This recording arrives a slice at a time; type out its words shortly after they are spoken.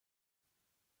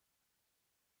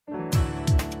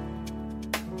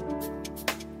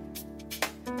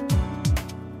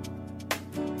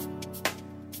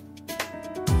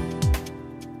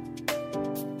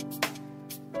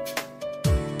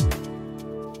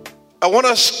I want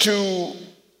us to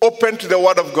open to the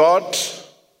Word of God,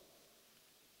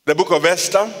 the book of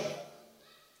Esther.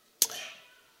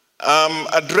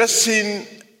 Addressing,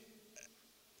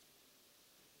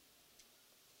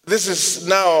 this is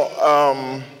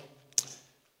now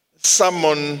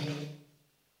sermon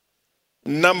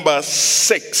number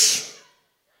 6,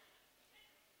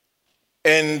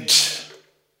 and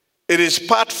it is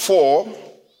part 4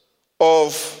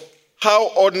 of how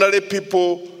ordinary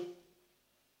people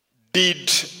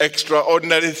did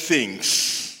extraordinary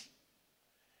things.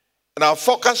 And our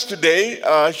focus today,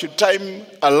 should time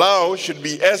allow, should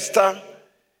be Esther.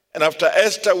 And after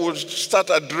Esther, we'll start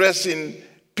addressing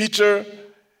Peter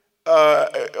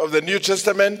of the New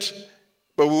Testament.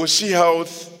 But we'll see how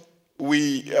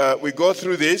we go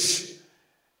through this.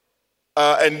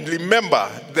 And remember,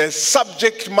 the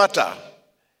subject matter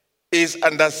is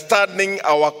understanding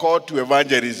our call to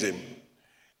evangelism.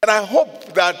 And I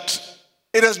hope that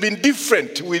it has been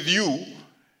different with you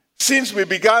since we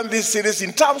began this series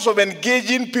in terms of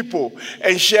engaging people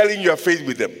and sharing your faith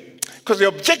with them. Because the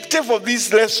objective of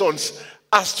these lessons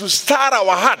is to stir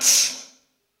our hearts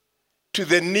to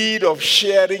the need of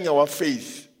sharing our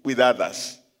faith with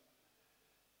others.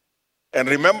 And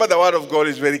remember, the word of God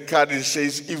is very clear. It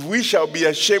says, if we shall be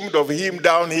ashamed of him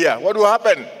down here, what will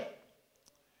happen?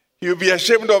 He will be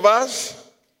ashamed of us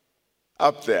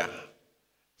up there.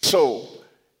 So,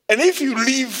 and if you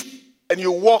live and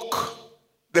you walk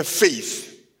the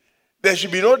faith, there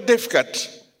should be no difficulty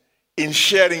in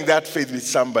sharing that faith with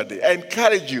somebody. I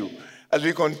encourage you as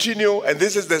we continue, and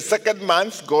this is the second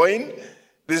month going.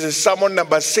 This is sermon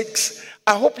number 6.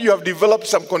 I hope you have developed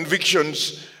some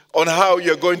convictions on how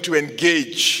you're going to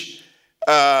engage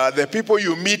the people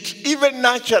you meet, even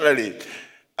naturally.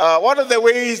 One of the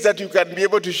ways that you can be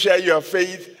able to share your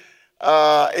faith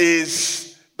is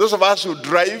those of us who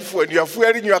drive, when you are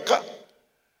fueling your car.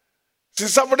 See,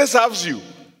 somebody serves you.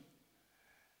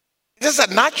 It's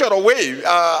just a natural way.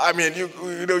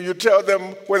 You tell them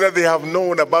whether they have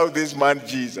known about this man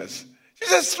Jesus. You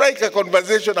just strike a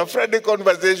conversation, a friendly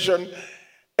conversation,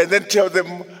 and then tell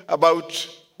them about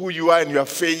who you are in your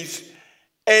faith.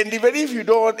 And even if you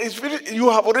don't, you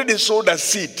have already sowed a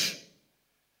seed.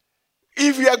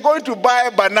 If you are going to buy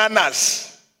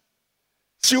bananas,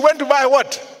 so you went to buy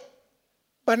what?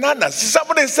 Bananas. See,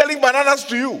 somebody is selling bananas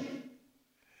to you.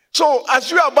 So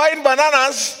as you are buying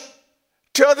bananas,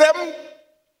 tell them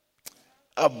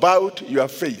about your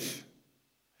faith.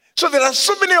 So there are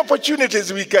so many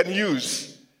opportunities we can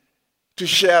use to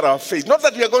share our faith. Not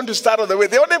that we are going to start on the way.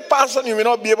 The only person you may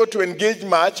not be able to engage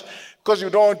much because you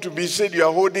don't want to be said you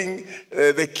are holding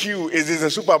the queue is in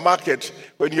the supermarket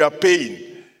when you are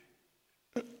paying.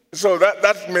 So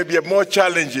that may be more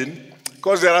challenging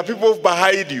because there are people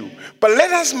behind you. But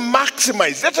let us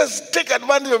maximize. Let us take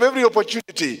advantage of every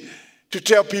opportunity to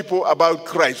tell people about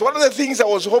Christ. One of the things I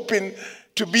was hoping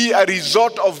to be a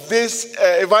result of this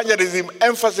evangelism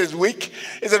emphasis week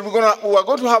is that we are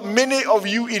going to have many of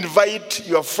you invite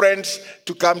your friends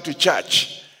to come to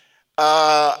church.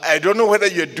 I don't know whether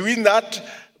you're doing that,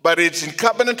 but it's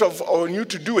incumbent on you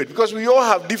to do it because we all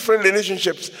have different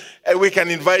relationships and we can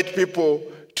invite people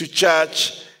to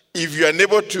church. If you are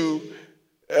unable to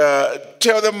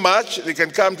tell them much, they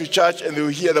can come to church and they will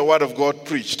hear the word of God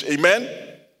preached. Amen?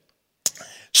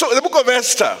 So the book of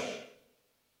Esther.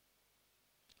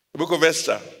 The book of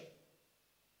Esther.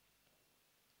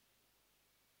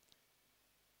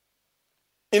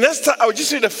 In Esther, I'll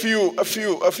just read a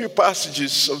few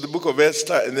passages of the book of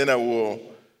Esther, and then I will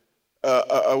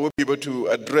be able to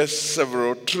address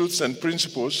several truths and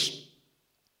principles.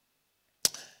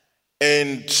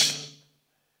 And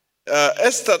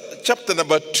Esther chapter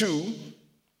number 2,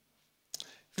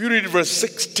 if you read verse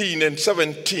 16 and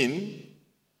 17.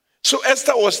 So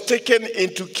Esther was taken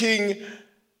into King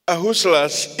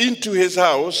Ahasuerus into his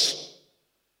house,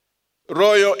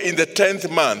 royal in the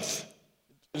 10th month.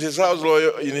 His house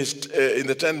royal in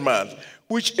the 10th month,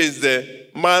 which is the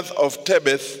month of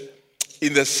Tebeth,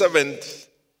 in the 7th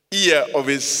year of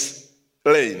his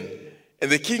reign. And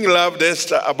the king loved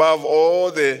Esther above all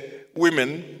the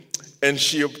women, and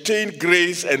she obtained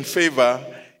grace and favor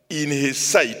in his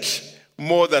sight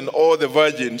more than all the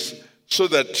virgins, so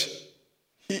that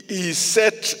he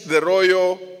set the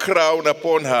royal crown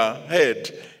upon her head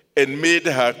and made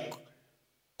her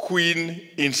queen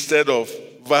instead of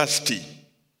Vashti.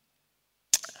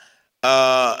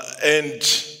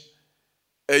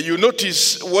 You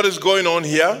notice what is going on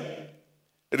here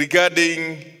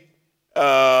regarding,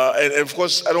 and of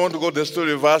course, I don't want to go to the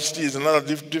story of Vashti. It's another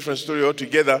different story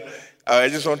altogether. I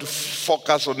just want to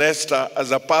focus on Esther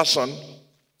as a person.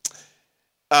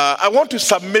 I want to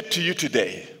submit to you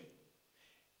today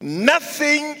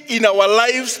Nothing in our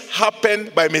lives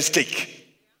happened by mistake.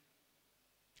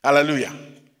 Hallelujah.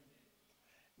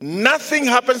 Nothing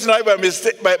happens in life by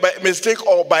mistake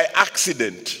or by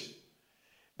accident.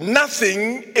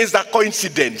 Nothing is a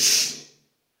coincidence.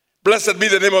 Blessed be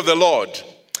the name of the Lord.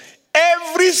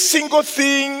 Every single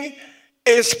thing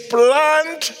is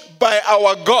planned by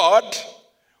our God,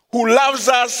 who loves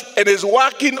us and is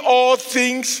working all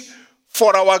things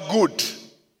for our good.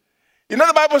 You know,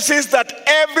 the Bible says that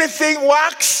everything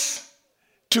works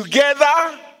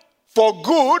together for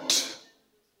good,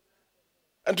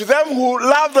 and to them who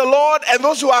love the Lord and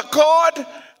those who are called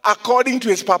according to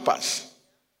his purpose.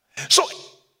 So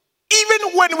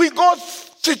even when we go through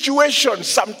situations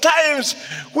sometimes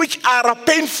which are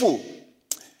painful,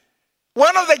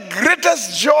 one of the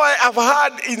greatest joy I've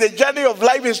had in the journey of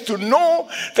life is to know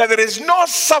that there is no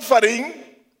suffering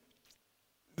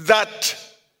that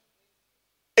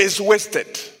is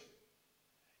wasted.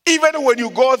 Even when you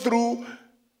go through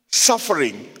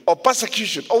suffering or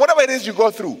persecution or whatever it is you go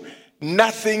through,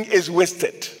 nothing is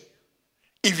wasted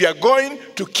if you are going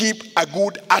to keep a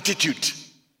good attitude.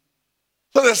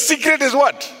 So the secret is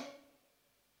what?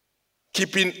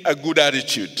 Keeping a good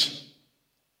attitude.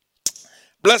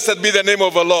 Blessed be the name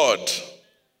of the Lord.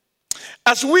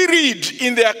 As we read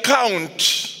in the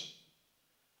account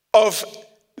of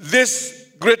this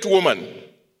great woman,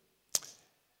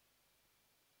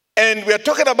 and we are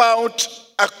talking about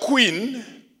a queen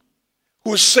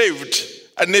who saved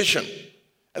a nation.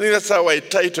 I think that's how I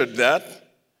titled that.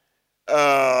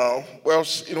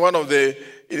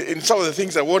 In some of the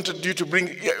things I wanted you to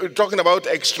bring, we're talking about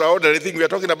extraordinary thing. We are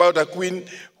talking about a queen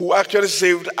who actually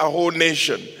saved a whole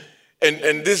nation.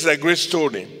 And this is a great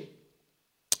story.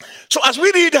 So as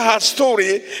we read her story,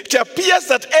 it appears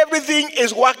that everything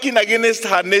is working against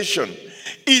her nation,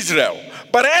 Israel.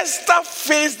 But Esther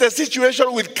faced the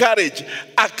situation with courage,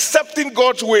 accepting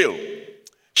God's will.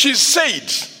 She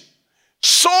said,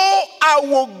 "So I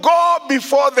will go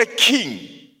before the king."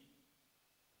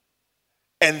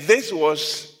 And this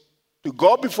was to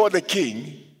go before the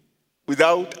king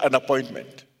without an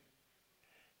appointment.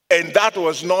 And that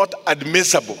was not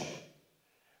admissible.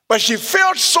 But she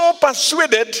felt so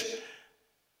persuaded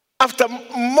after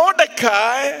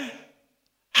Mordecai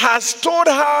has told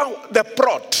her the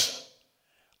plot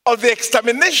of the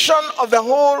extermination of the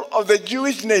whole of the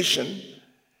Jewish nation.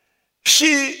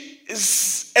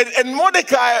 And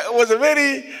Mordecai was a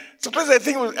very, sometimes I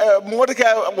think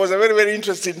Mordecai was a very, very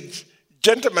interesting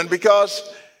gentleman, because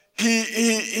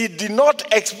he did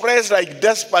not express like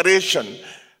desperation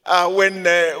when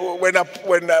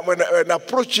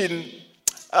approaching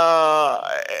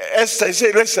Esther. He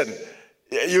said, "Listen,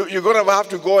 you're going to have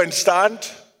to go and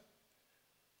stand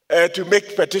to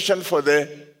make petition for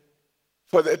the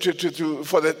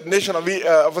nation of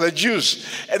for the Jews."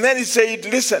 And then he said,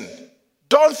 "Listen,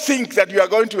 don't think that you are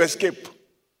going to escape.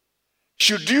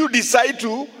 Should you decide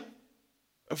to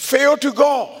fail to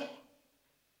go."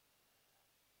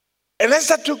 And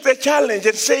Esther took the challenge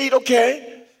and said,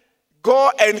 "Okay, go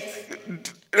and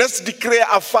let's declare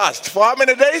a fast." For how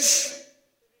many days?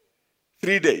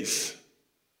 3 days.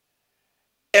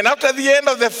 And after the end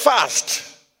of the fast,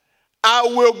 I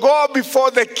will go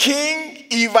before the king.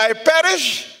 If I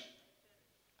perish,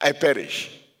 I perish.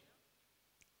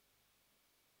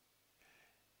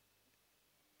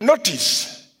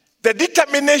 Notice, the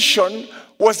determination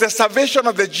was the salvation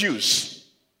of the Jews.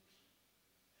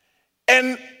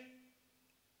 And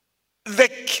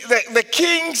the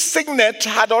king's signet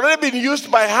had already been used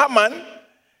by Haman,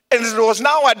 and it was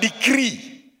now a decree.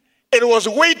 It was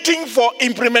waiting for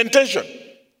implementation.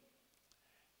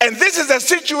 And this is a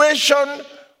situation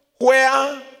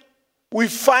where we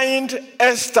find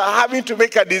Esther having to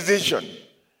make a decision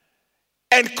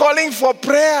and calling for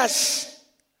prayers,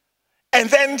 and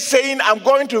then saying, "I'm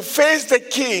going to face the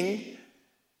king.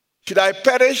 Should I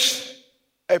perish?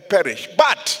 I perish."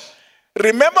 But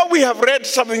remember, we have read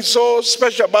something so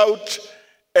special about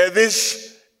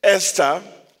this Esther,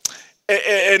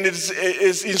 and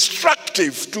it's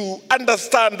instructive to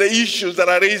understand the issues that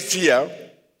are raised here.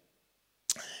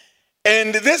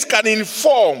 And this can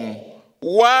inform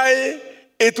why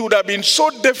it would have been so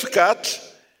difficult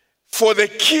for the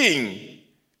king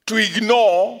to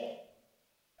ignore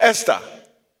Esther.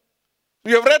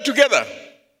 We have read together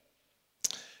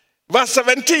verse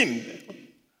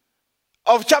 17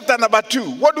 of chapter number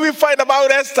 2. What do we find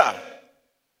about Esther?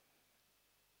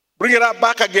 Bring it up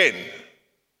back again.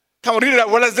 Come on, read it.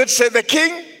 What does it say? The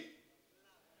king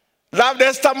loved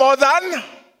Esther more than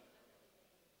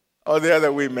all the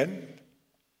other women,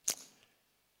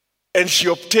 and she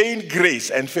obtained grace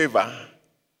and favor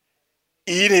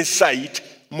in his sight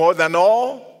more than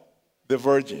all the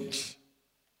virgins.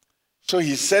 So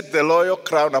he set the royal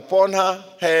crown upon her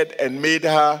head and made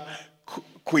her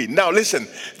queen. Now listen,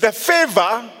 the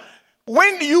favor,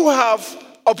 when you have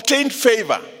obtained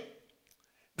favor,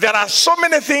 there are so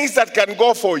many things that can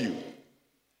go for you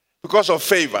because of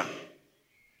favor.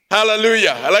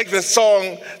 Hallelujah. I like the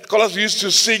song the chorus used to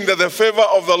sing, that the favor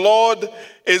of the Lord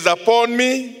is upon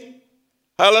me.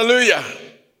 Hallelujah.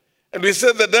 And we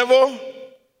said the devil,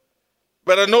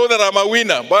 but I know that I'm a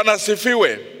winner. Bwana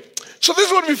sifiwe. So this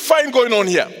is what we find going on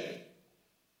here.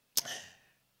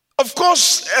 Of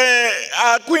course,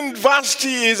 Queen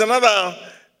Vashti is another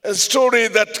story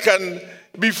that can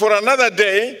be for another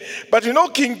day. But you know,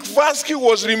 King Vashti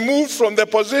was removed from the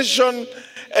position,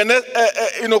 and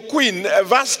Queen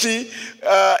Vashti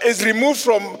is removed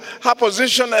from her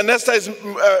position, and Esther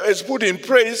is put in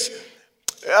place.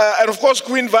 And of course,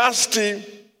 Queen Vashti,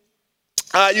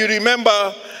 you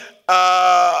remember,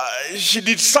 she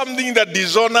did something that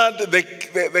dishonored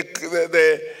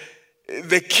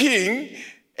the king,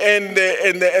 and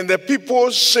the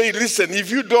people say, listen, if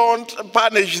you don't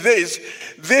punish this,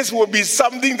 this will be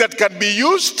something that can be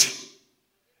used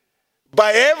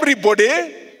by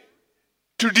everybody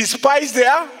to despise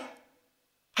their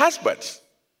husbands.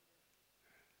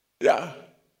 Yeah.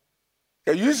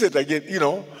 Can use it again, you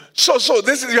know. So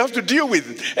this is, you have to deal with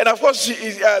it. And of course,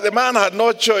 the man had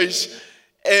no choice.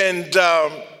 And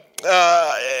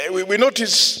we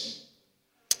notice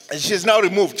she's now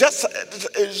removed. Just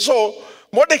so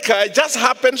Mordecai just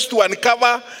happens to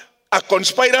uncover a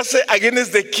conspiracy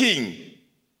against the king.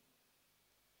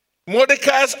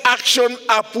 Mordecai's actions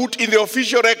are put in the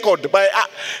official record by,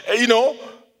 and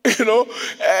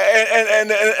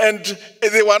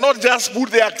they were not just put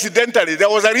there accidentally. There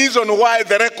was a reason why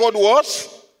the record was.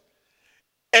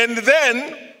 And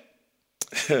then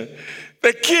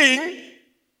the king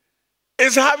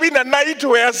is having a night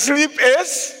where sleep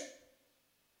is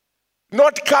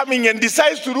not coming, and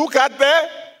decides to look at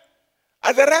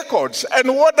the records.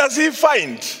 And what does he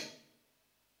find?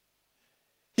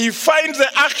 He finds the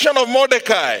action of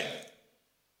Mordecai.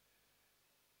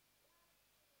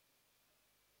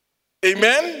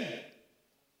 Amen?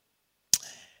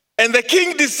 And the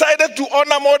king decided to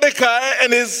honor Mordecai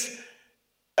and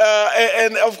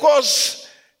and of course,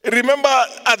 remember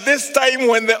at this time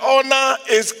when the honor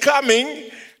is coming,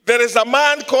 there is a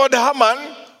man called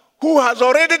Haman who has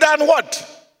already done what?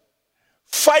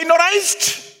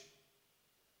 Finalized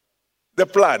the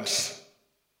plans,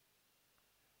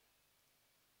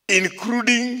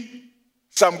 including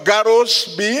some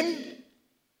gallows being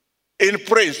in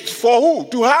praise. For who?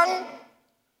 To hang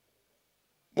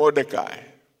Mordecai.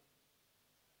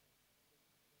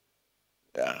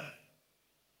 Yeah.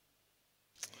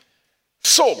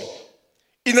 So,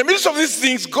 in the midst of these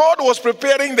things, God was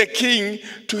preparing the king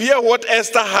to hear what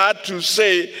Esther had to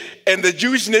say, and the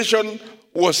Jewish nation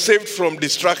was saved from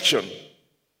destruction.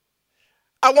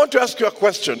 I want to ask you a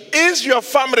question. Is your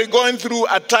family going through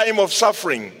a time of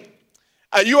suffering?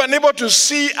 Are you unable to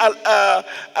see a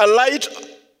light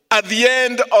at the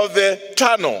end of the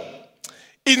tunnel?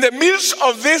 In the midst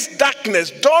of this darkness,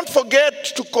 don't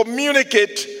forget to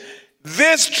communicate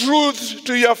this truth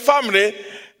to your family,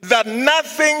 that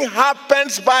nothing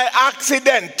happens by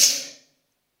accident.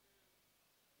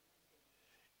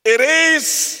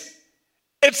 It's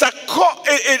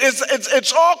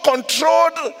all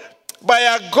controlled by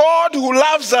a God who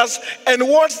loves us and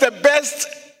wants the best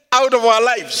out of our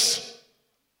lives.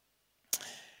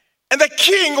 And the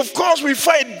king, of course, we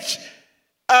find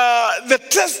the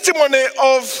testimony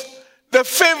of the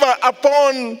favor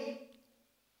upon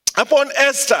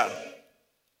Esther.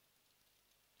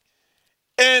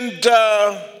 And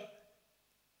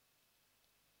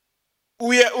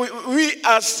we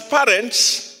as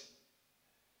parents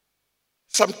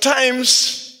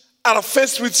sometimes are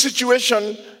faced with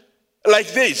situations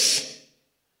like this,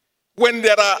 when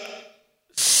there are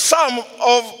some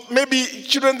of maybe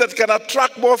children that can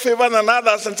attract more favor than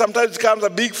others, and sometimes it becomes a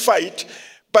big fight.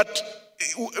 But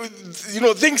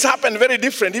things happen very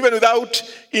different, even without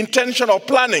intention or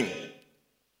planning.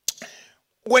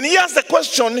 When he asked the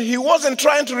question, he wasn't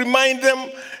trying to remind them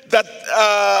that,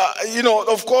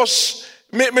 of course,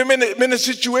 many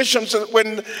situations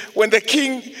when the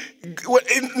king,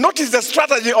 notice the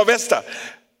strategy of Esther.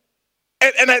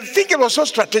 And I think it was so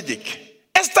strategic.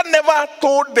 Esther never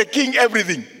told the king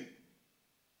everything.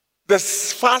 The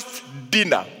first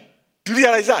dinner. Do you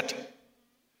realize that?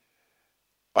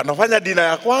 Wanafanya dinner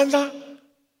ya kwanza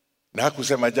na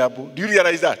hakusema jambo. Do you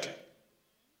realize that?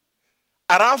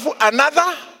 Arafu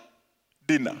another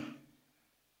dinner.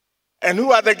 And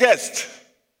who are the guests?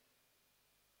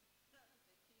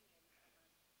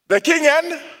 The king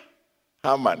and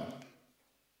Haman.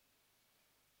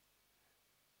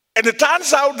 And it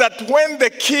turns out that when the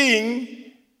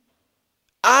king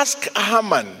asked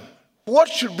Haman what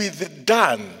should be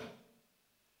done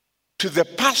to the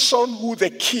person who the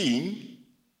king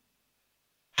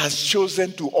has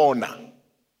chosen to honor,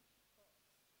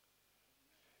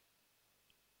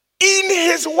 in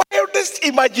his wildest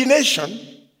imagination,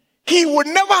 he would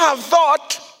never have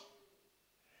thought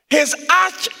his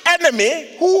arch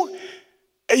enemy, who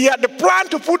he had the plan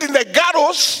to put in the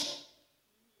gallows,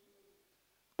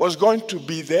 was going to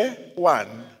be the one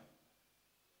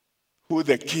who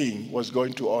the king was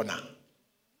going to honor.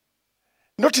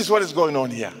 Notice what is going on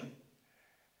here.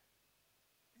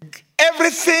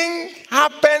 Everything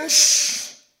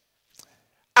happens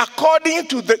according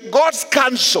to God's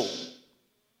counsel.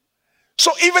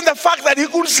 So even the fact that he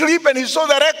couldn't sleep and he saw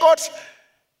the records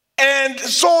and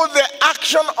saw the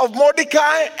action of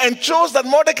Mordecai and chose that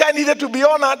Mordecai needed to be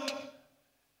honored.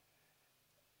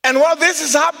 And while this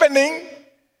is happening,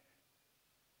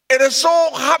 it is so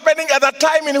happening at a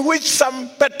time in which some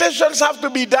petitions have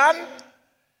to be done.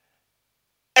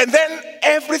 And then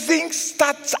everything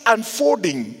starts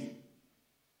unfolding.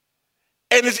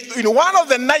 And it's in one of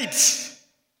the nights,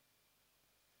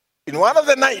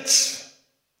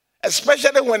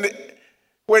 especially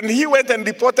when he went and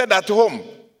reported at home,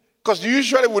 because you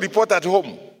usually would report at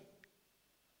home.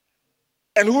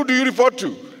 And who do you report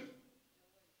to?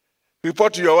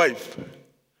 Report to your wife.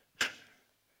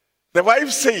 The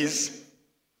wife says,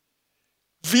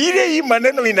 vile hii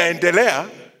maneno inaendelea,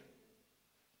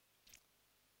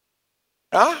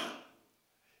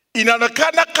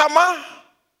 inaonekana kama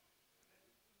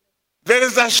there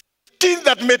is a shifting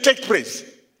that may take place.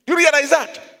 You realize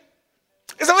that?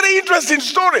 It's a very interesting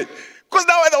story. Because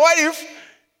now the wife,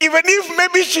 even if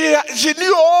maybe she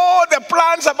knew all the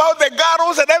plans about the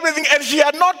gallows and everything, and she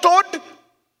had not told,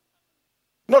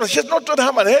 no, she has not told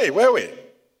Haman, hey, wait.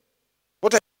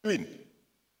 What are you doing?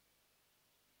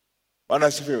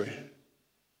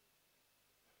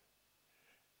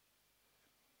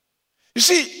 You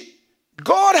see,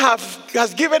 God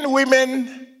has given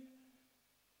women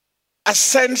a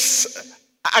sense,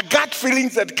 a gut feeling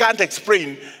that can't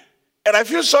explain. And I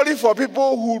feel sorry for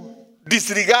people who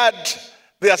disregard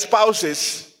their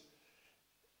spouses,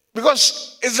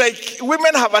 because it's like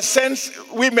women have a sense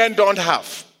women don't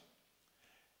have.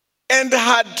 And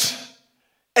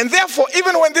therefore,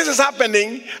 even when this is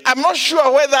happening, I'm not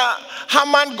sure whether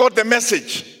Haman got the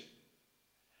message.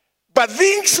 But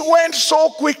things went so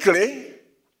quickly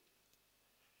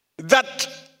that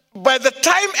by the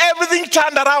time everything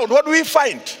turned around, what do we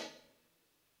find?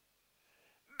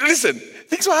 Listen,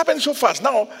 things will happen so fast.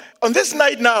 Now, on this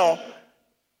night now,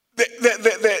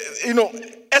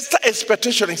 Esther is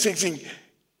petitioning, saying,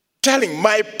 telling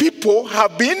my people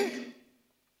have been,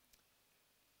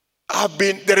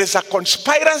 there is a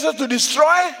conspiracy to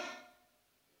destroy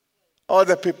all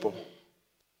the people,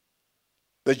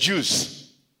 the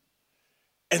Jews.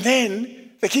 And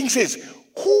then the king says,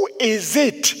 who is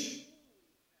it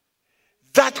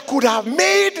that could have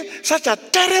made such a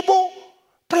terrible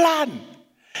plan?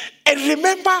 And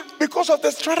remember, because of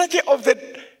the strategy of the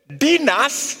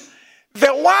Dinas, the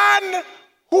one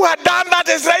who had done that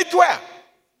is right where?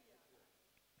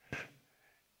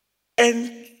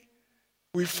 And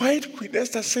we find Queen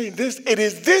Esther saying this, it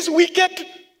is this wicked.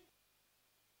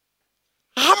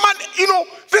 Haman,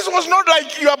 this was not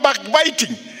like you are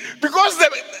backbiting, because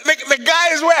the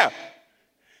guy is where?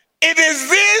 It is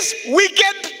this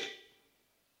wicked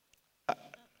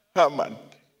Haman.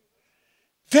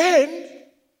 Then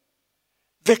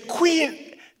the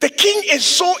king is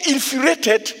so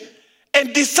infuriated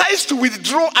and decides to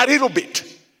withdraw a little bit.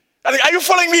 Are you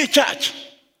following me, church?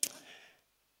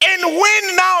 And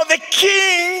when now the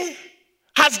king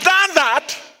has done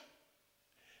that,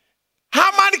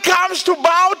 Haman comes to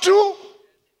bow to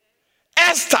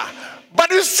Esther. But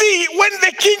you see, when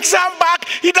the king comes back,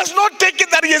 he does not take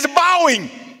it that he is bowing.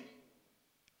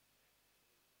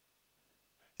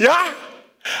 Yeah?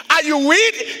 Are you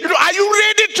ready? Are you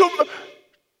ready to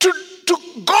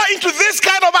go into this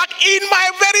kind of act in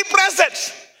my very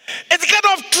presence? It kind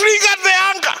of triggered the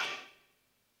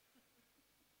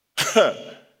anger.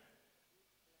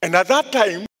 And at that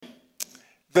time,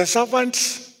 the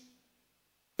servants,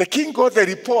 the king got the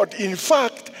report. In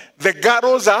fact, the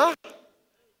gallows are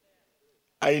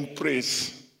in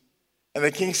place. And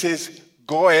the king says,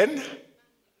 go and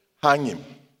hang him.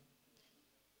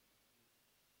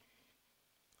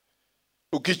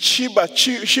 Ukichiba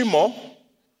shimo,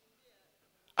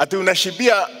 ati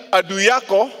unashibia adui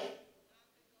yako,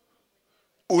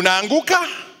 unaanguka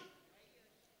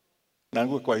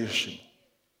kwa hiyo shimo.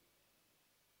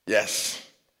 Yes.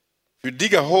 If you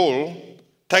dig a hole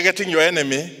targeting your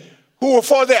enemy, who will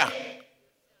fall there?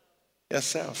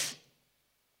 Yourself.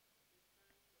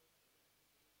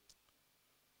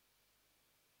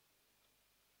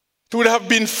 It would have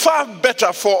been far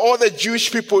better for all the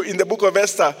Jewish people in the book of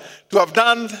Esther to have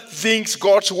done things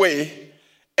God's way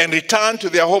and returned to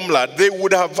their homeland. They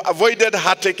would have avoided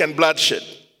heartache and bloodshed.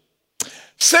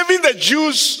 Saving the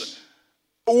Jews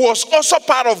was also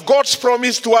part of God's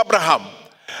promise to Abraham.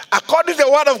 According to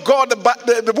the word of God,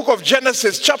 the book of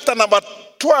Genesis, chapter number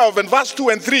 12 and verse 2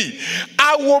 and 3,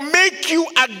 I will make you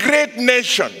a great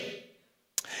nation.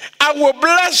 I will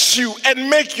bless you and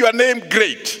make your name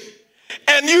great,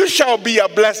 and you shall be a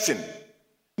blessing.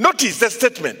 Notice the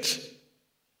statement.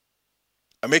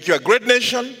 I'll make you a great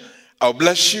nation, I'll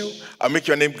bless you, I'll make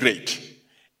your name great,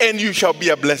 and you shall be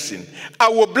a blessing. I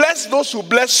will bless those who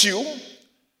bless you,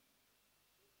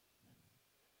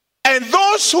 and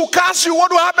those who curse you,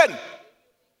 what will happen?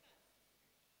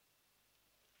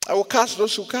 I will curse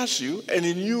those who curse you, and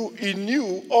in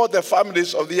you all the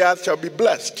families of the earth shall be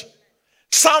blessed.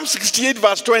 Psalm 68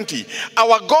 verse 20.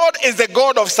 Our God is the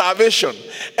God of salvation,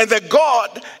 and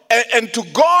to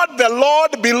God the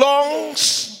Lord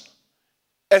belongs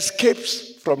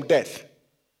escapes from death.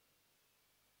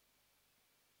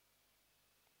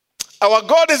 Our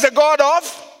God is the God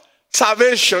of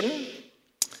salvation,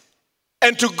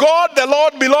 and to God the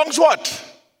Lord belongs what?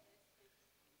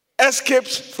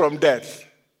 Escapes from death.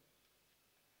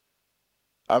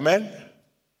 Amen.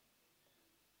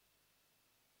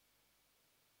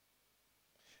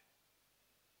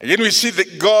 Again, we see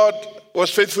that God was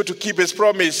faithful to keep his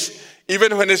promise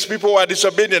even when his people were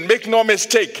disobedient. Make no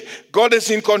mistake, God is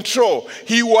in control.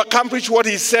 He will accomplish what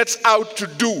he sets out to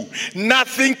do.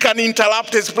 Nothing can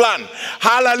interrupt his plan.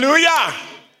 Hallelujah.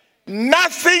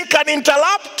 Nothing can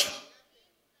interrupt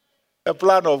the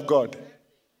plan of God.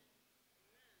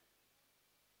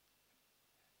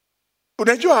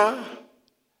 Unajua,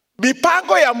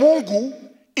 mipango ya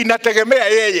Mungu inategemea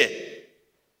yeye.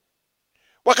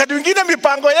 Wakati mwingine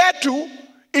mipango yetu,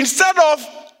 instead of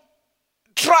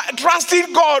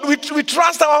trusting God, we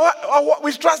trust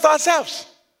ourselves.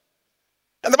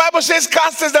 And the Bible says,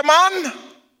 cast is the man,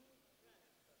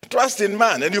 trust in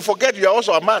man. And you forget you are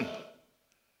also a man.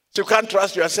 So you can't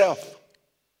trust yourself.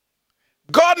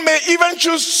 God may even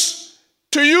choose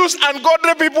to use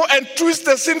ungodly people and twist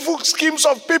the sinful schemes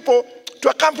of people to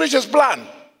accomplish his plan.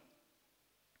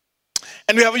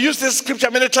 And we have used this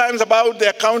scripture many times about the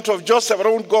account of Joseph. I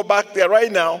won't go back there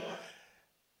right now.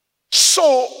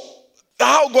 So,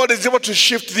 how God is able to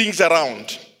shift things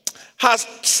around. Has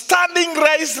standing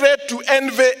rise rate to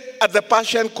envy at the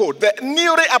Persian court. The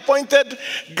newly appointed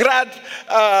Grand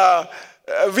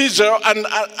Vizier, an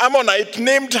Ammonite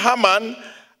named Haman,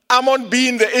 Ammon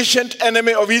being the ancient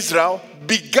enemy of Israel,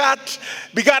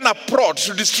 began a plot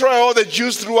to destroy all the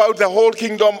Jews throughout the whole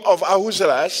kingdom of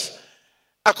Ahasuerus,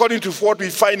 according to what we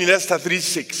find in Esther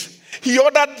 3:6. He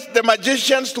ordered the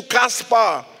magicians to cast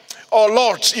power or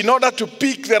lots in order to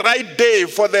pick the right day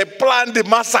for the planned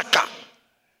massacre.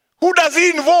 Who does he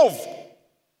involve?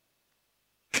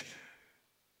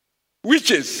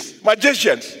 Witches,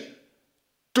 magicians.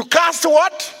 To cast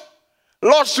what?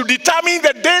 Lots, to determine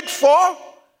the date for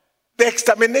the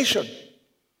extermination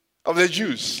of the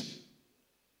Jews.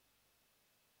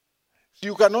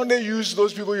 You can only use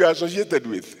those people you are associated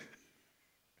with.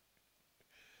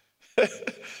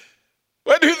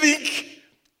 Why do you think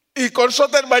he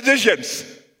consulted magicians?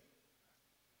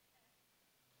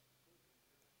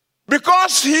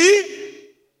 Because he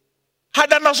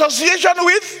had an association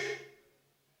with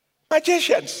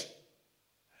magicians.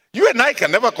 You and I can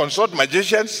never consult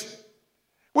magicians.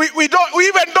 We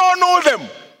even don't know them.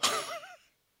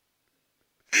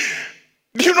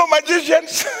 Do you know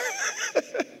magicians?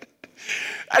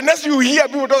 Unless you hear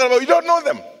people talking about, you don't know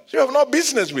them. So you have no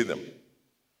business with them.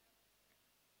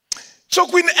 So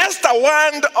Queen Esther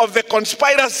warned of the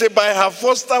conspiracy by her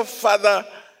foster father,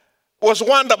 was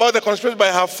warned about the conspiracy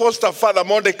by her foster father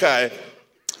Mordecai,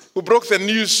 who broke the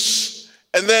news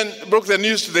and then broke the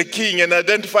news to the king and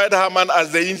identified Haman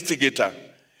as the instigator.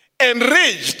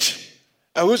 Enraged,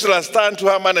 Ahasuerus turned to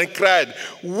Haman and cried,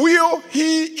 "Will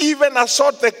he even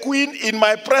assault the queen in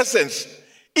my presence,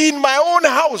 in my own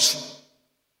house?"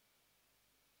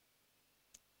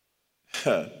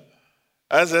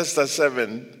 As Esther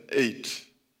 7:8,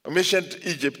 from ancient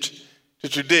Egypt to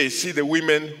today, see the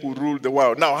women who ruled the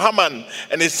world. Now Haman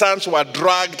and his sons were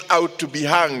dragged out to be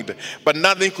hanged, but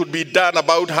nothing could be done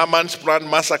about Haman's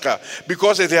planned massacre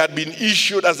because it had been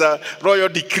issued as a royal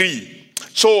decree.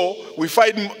 So we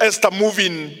find Esther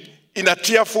moving in a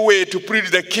tearful way to plead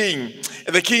the king.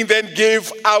 And the king then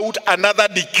gave out another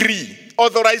decree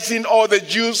authorizing all the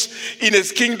Jews in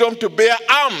his kingdom to bear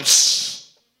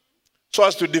arms so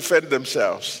as to defend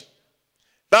themselves.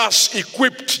 Thus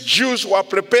equipped, Jews were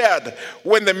prepared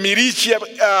when the militia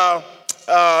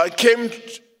came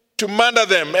to murder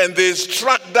them, and they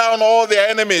struck down all their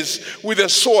enemies with a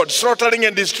sword, slaughtering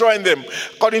and destroying them,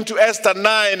 according to Esther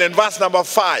 9 and verse number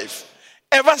 5.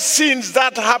 Ever since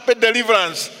that happened,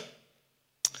 deliverance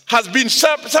has been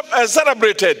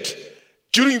celebrated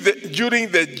during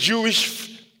the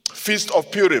Jewish feast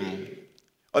of Purim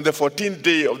on the 14th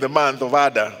day of the month of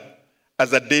Adar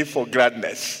as a day for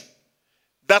gladness.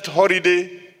 That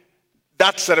holiday,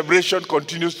 that celebration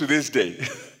continues to this day.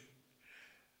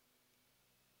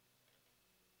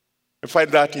 You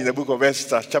find that in the book of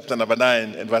Esther, chapter number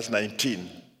 9 and verse 19.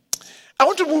 I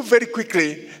want to move very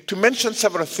quickly to mention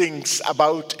several things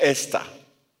about Esther.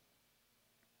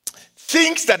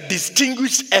 Things that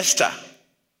distinguish Esther,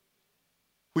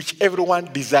 which everyone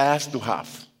desires to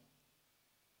have.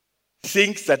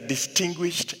 Things that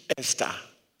distinguished Esther,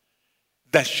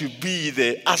 that should be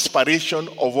the aspiration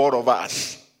of all of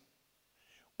us.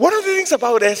 One of the things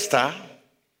about Esther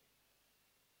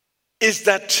is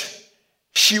that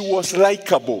she was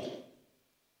likable.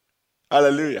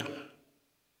 Hallelujah.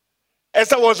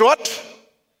 Esther was what?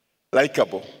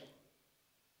 Likable.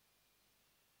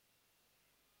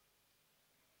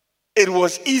 It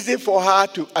was easy for her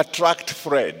to attract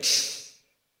friends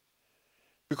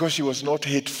because she was not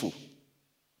hateful.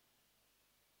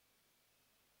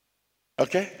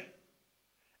 Okay?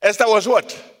 Esther was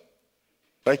what?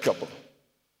 Likable.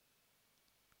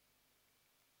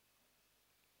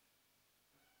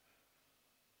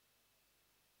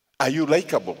 Are you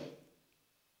likable?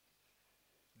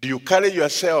 Do you carry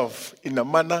yourself in a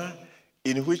manner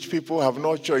in which people have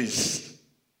no choice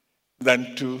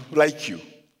than to like you?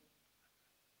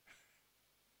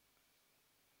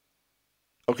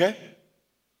 Okay?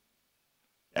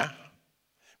 Yeah.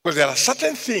 Because there are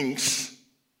certain things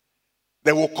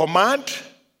that will command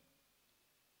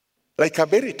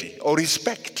likability or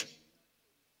respect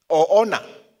or honor.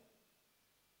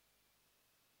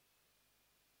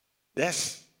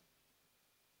 Yes.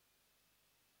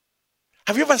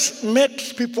 Have you ever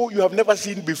met people you have never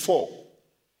seen before?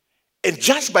 And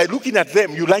just by looking at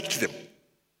them, you liked them?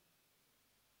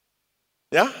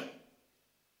 Yeah?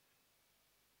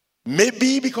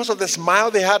 Maybe because of the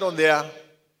smile they had on their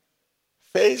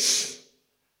face,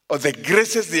 or the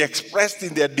graces they expressed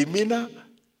in their demeanor,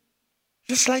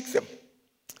 just like them.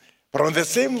 But on the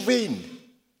same vein,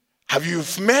 have you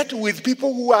met with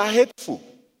people who are hateful?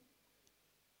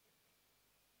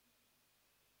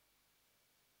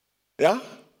 Yeah?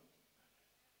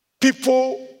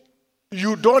 People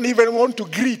you don't even want to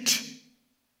greet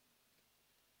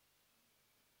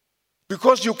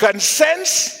because you can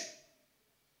sense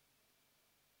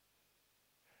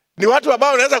ni watu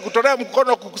ambao wanaweza kutolea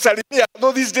mkono kukusalimia,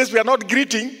 though these days we are not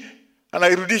greeting,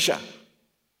 anairudisha.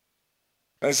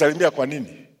 Anasalimia kwa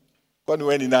nini? Kwani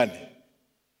wewe ni nani?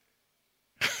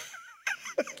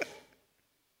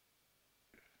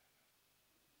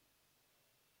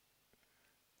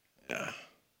 Yeah.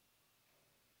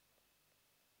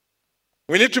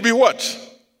 We need to be what?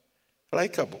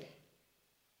 Likeable.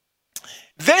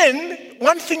 Then,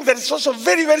 one thing that is also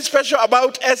very, very special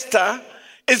about Esther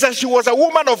is that she was a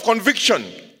woman of conviction.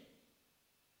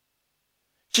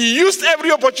 She used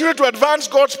every opportunity to advance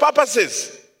God's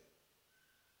purposes.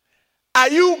 Are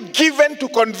you given to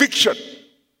conviction?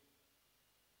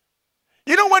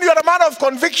 You know, when you are a man of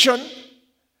conviction,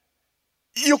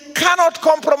 you cannot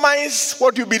compromise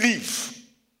what you believe.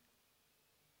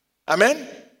 Amen?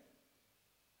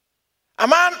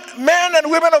 Men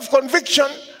and women of conviction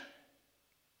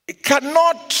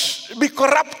cannot be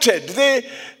corrupted.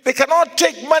 They cannot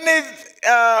take money,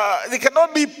 they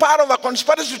cannot be part of a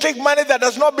conspiracy to take money that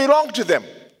does not belong to them.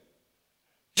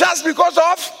 Just because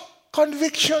of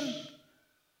conviction.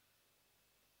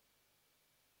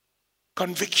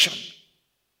 Conviction.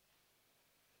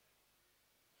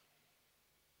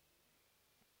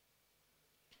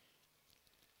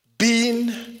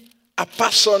 Being a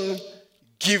person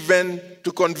given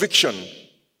to conviction.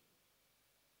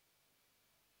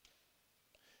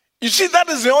 You see, that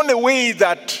is the only way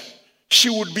that she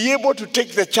would be able to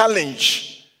take the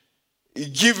challenge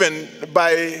given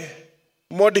by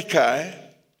Mordecai,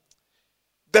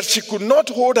 that she could not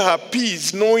hold her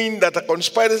peace knowing that a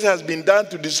conspiracy has been done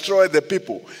to destroy the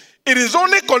people. It is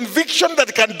only conviction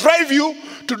that can drive you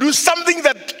to do something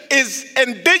that is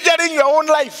endangering your own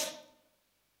life.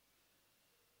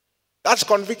 That's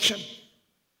conviction.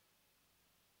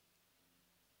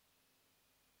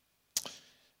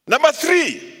 Number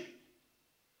 3,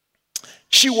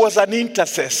 she was an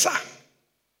intercessor.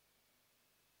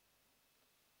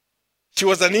 She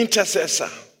was an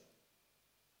intercessor.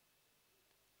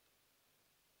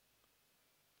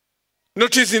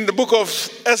 Notice in the book of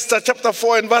Esther, chapter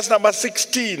 4 and verse number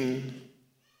 16,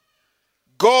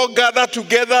 go gather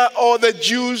together all the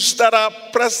Jews that are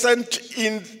present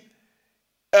in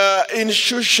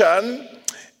Shushan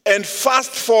and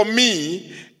fast for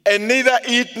me, and neither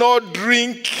eat nor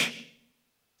drink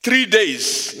 3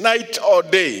 days, night or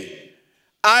day.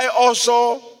 I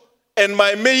also and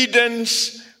my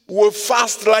maidens will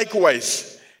fast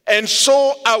likewise. And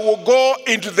so I will go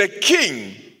into the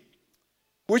king,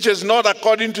 which is not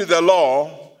according to the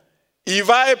law. If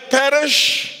I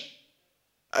perish,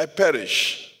 I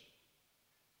perish.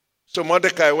 So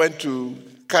Mordecai went to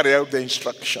carry out the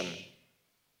instruction.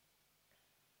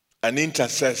 An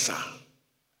intercessor.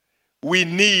 We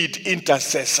need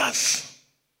intercessors.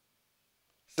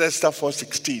 Esther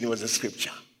 4:16 was the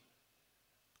scripture.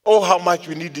 Oh, how much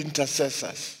we need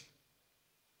intercessors.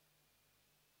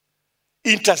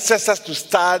 Intercessors to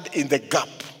stand in the gap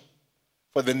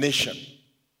for the nation.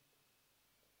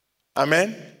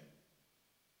 Amen?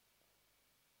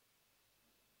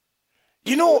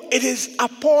 You know, it is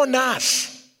upon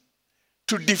us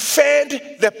to defend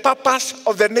the purpose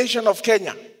of the nation of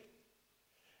Kenya.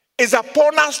 It's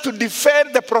upon us to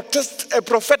defend the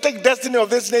prophetic destiny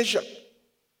of this nation.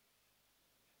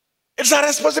 It's our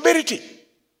responsibility.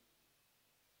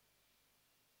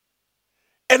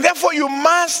 And therefore you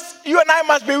and I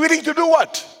must be willing to do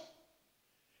what?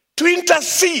 To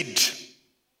intercede.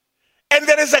 And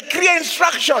there is a clear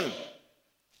instruction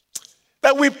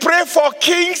that we pray for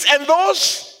kings and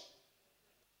those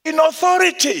in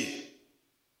authority.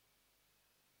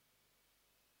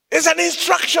 It's an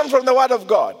instruction from the Word of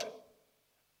God.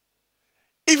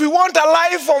 If we want a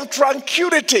life of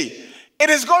tranquility, it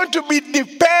is going to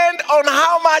depend on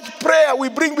how much prayer we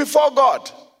bring before God.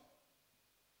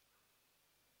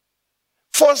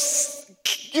 For,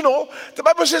 the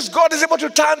Bible says God is able to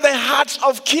turn the hearts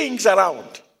of kings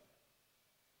around.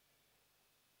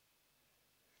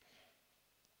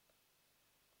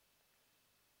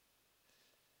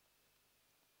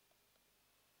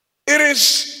 It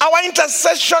is our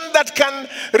intercession that can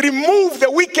remove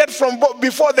the wicked from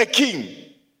before the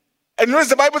king. And notice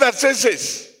the Bible that says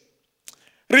this.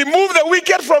 Remove the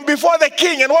wicked from before the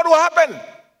king, and what will happen?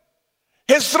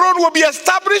 His throne will be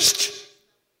established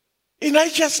in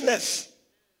righteousness.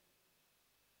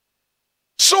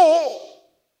 So,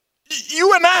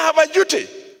 you and I have a duty.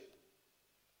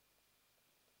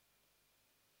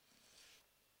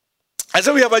 I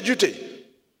said we have a duty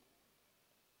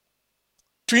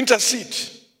to intercede.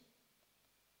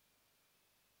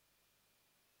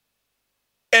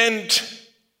 And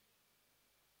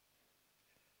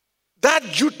that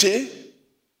duty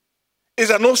is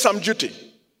an awesome duty.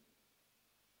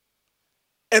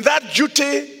 And that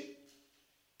duty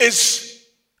is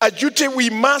a duty we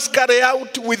must carry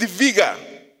out with vigor.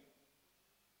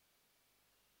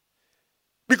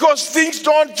 Because things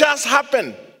don't just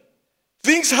happen.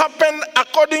 Things happen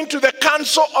according to the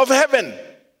counsel of heaven.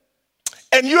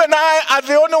 And you and I are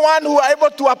the only one who are able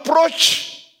to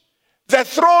approach the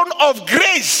throne of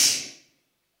grace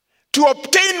to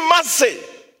obtain mercy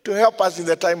to help us in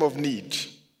the time of need.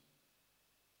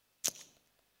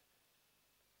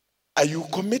 Are you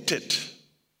committed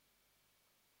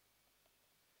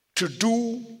to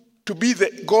be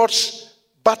God's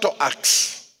battle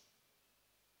axe?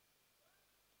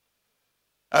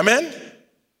 Amen?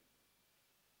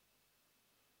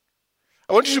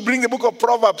 I want you to bring the book of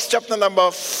Proverbs, chapter number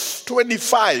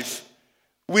 25.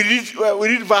 We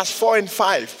read verse 4 and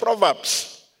 5.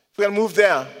 Proverbs. If we can move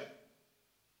there.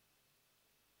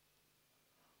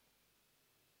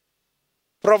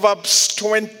 Proverbs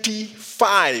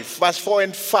 25, verse 4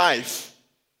 and 5.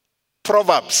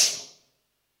 Proverbs.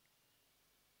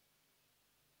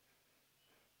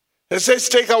 It says,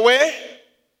 take away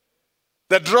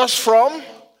the dross from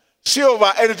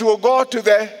silver, and it will go to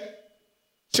the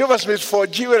silversmith for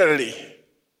jewelry.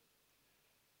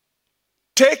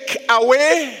 Take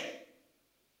away.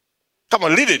 Come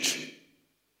on, read it.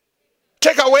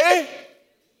 Take away.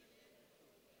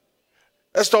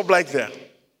 Let's stop like there.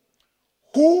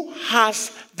 Who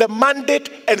has the mandate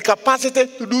and capacity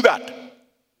to do that?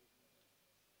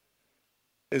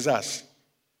 It's us.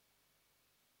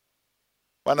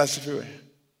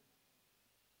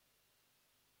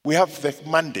 We have the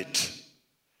mandate.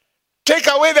 Take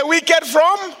away the wicked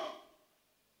from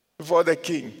before the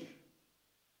king.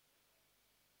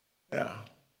 Yeah.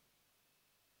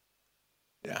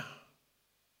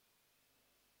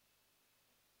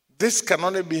 This can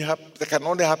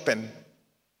only happen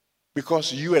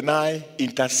because you and I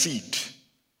intercede.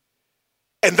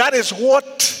 And that is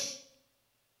what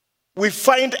we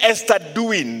find Esther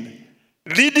doing,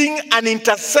 leading an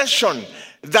intercession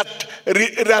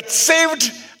that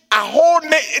saved a whole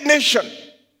nation.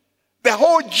 The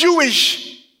whole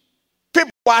Jewish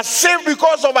people were saved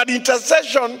because of an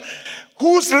intercession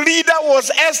whose leader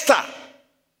was Esther.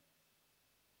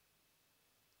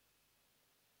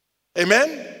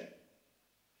 Amen?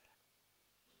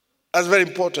 That's very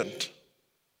important.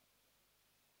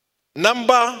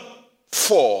 Number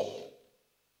 4,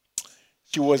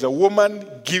 she was a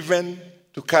woman given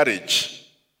to courage.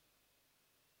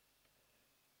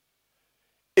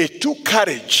 It took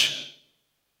courage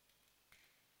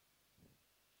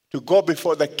to go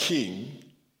before the king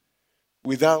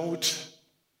without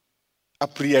a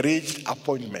prearranged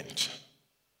appointment.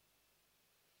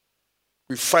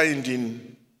 We find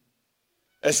in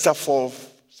Esther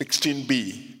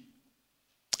 4:16b,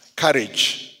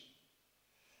 courage.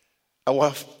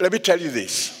 Let me tell you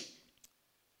this.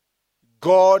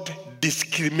 God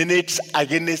discriminates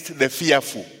against the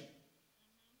fearful.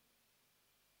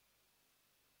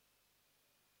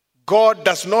 God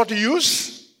does not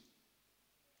use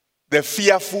the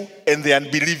fearful and the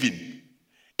unbelieving.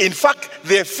 In fact,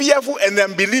 the fearful and the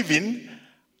unbelieving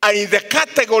are in the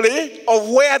category of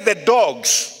where the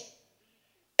dogs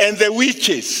and the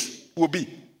witches will be.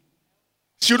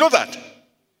 So you know that?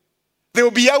 They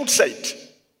will be outside.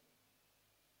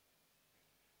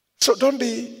 So don't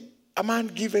be a man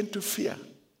given to fear.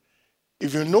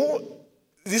 If you know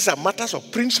these are matters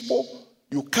of principle,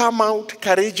 you come out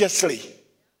courageously.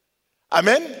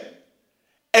 Amen?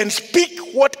 And speak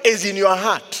what is in your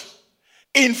heart.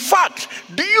 In fact,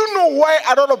 do you know why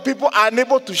a lot of people are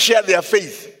unable to share their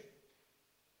faith?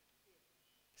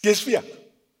 Yes, fear.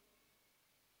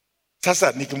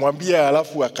 Sasa nikimwambia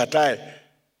alafu akatae,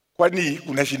 kwani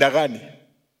kuna shida gani?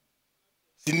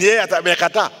 Si ni yeye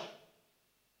amekataa.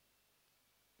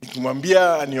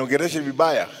 Nikimwambia aniongeleshe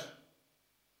vibaya.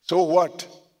 So what?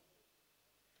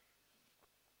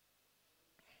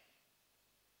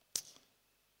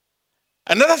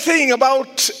 Another thing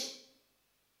about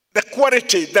the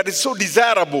quality that is so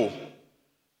desirable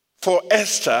for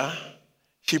Esther,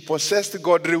 she possessed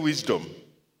godly wisdom.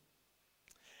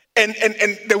 And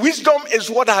the wisdom is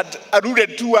what I had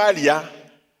alluded to earlier,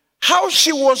 how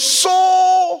she was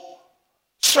so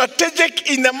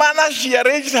strategic in the manner she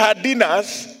arranged her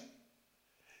dinners.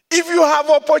 If you have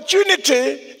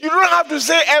opportunity, you don't have to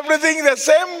say everything the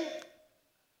same.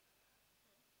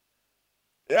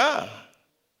 Yeah.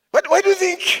 But why do you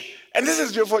think, and this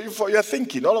is for your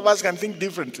thinking, all of us can think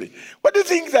differently. Why do you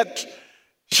think that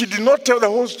she did not tell the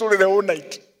whole story the whole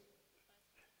night?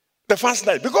 The first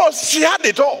night? Because she had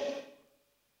it all.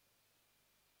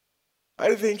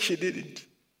 I think she didn't.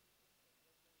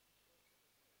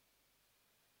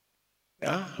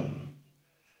 Yeah.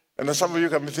 And some of you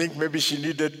can think maybe she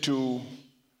needed to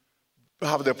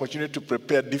have the opportunity to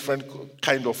prepare different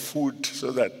kind of food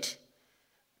so that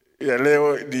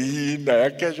leo ni hii na ya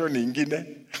kesho ni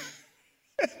ingine.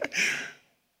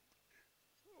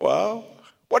 Wow.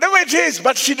 Whatever it is,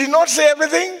 but she did not say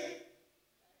everything.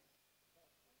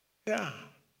 Yeah.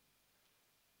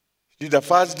 She did the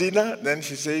first dinner, then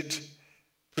she said,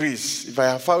 please, if I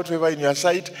have found favor in your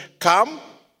sight, come.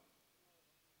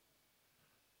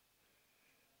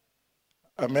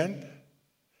 Amen.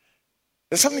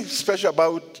 There's something special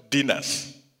about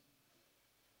dinners.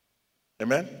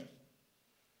 Amen.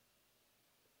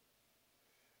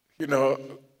 You know,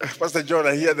 Pastor John,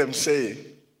 I hear them say,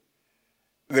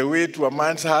 the way to a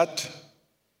man's heart,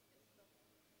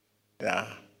 yeah,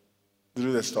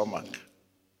 through the stomach.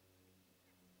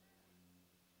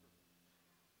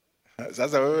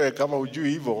 Sasa wewe kama hujui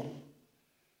hivyo,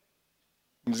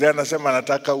 mzee anasema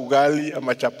anataka ugali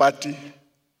ama chapati,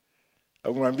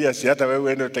 umwambia si hata wewe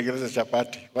uende utengeneze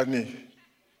chapati.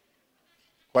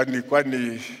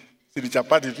 Kwani si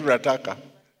chapati tu nataka.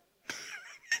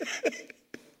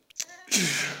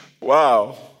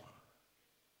 Wow.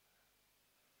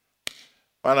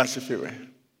 Bwana asifiwe.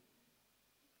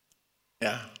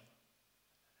 Yeah.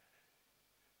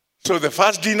 So the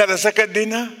first dinner, the second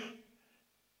dinner,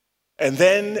 and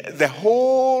then the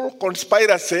whole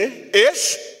conspiracy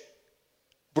is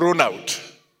blown out.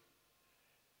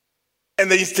 And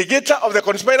the instigator of the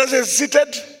conspiracy is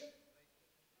seated.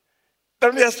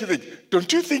 Let me ask you this.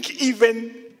 Don't you think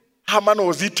even Haman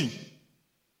was eating,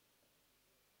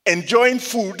 enjoying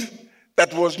food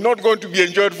that was not going to be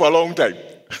enjoyed for a long time?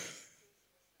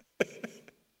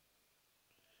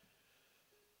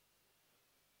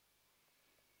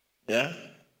 Yeah.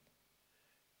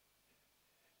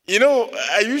 You know,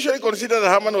 I usually consider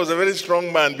that Haman was a very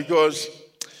strong man because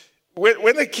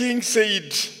when the king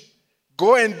said,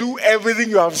 go and do everything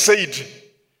you have said,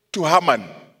 to Haman.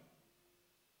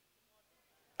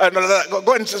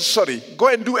 Go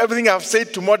and do everything I've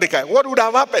said to Mordecai. What would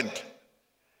have happened?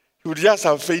 He would just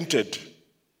have fainted.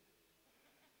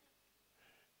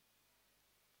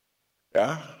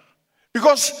 Yeah?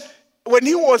 Because when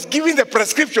he was giving the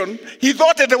prescription, he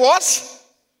thought it was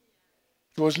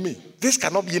me. This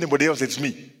cannot be anybody else, it's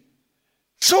me.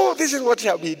 So this is what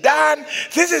shall be done.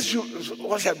 This is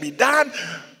what shall be done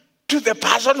to the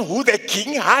person who the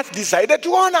king has decided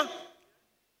to honor.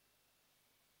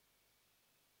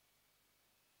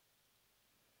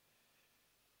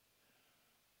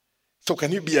 So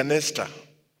can you be an Esther?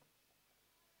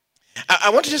 I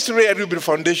want just to lay a little bit of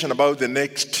foundation about the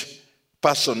next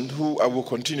person who I will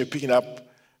continue picking up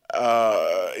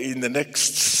in the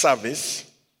next service.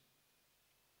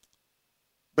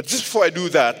 But just before I do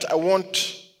that, I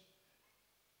want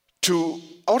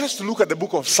us to look at the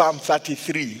book of Psalm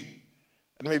 33.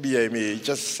 And maybe I may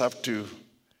just have to,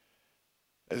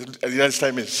 as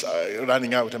time is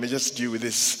running out, I may just deal with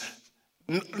this.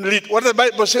 What the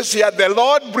Bible says here, the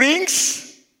Lord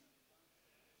brings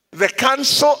the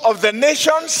counsel of the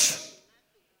nations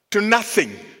to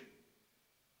nothing.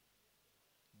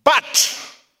 But,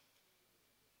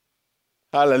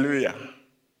 hallelujah,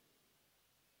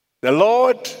 the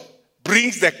Lord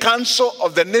brings the counsel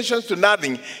of the nations to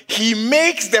nothing. He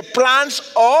makes the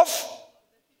plans of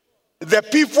the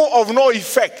people of no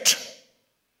effect.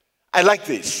 I like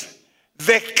this.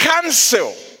 The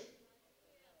counsel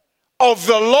of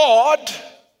the Lord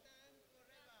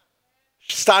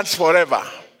stands forever.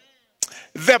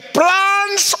 The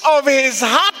plans of his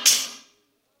heart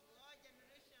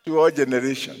to all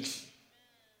generations.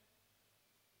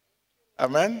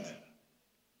 Amen.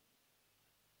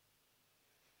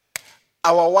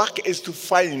 Our work is to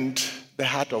find the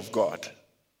heart of God.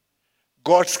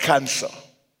 God's counsel.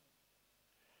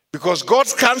 Because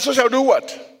God's counsel shall do what?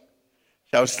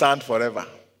 Shall stand forever.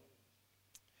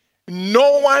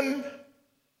 No one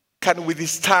can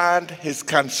withstand his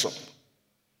counsel.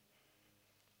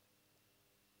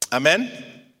 Amen.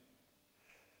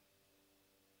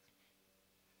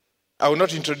 I will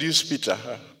not introduce Peter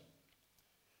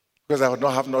because I would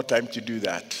not have no time to do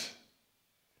that.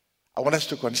 I want us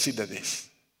to consider this.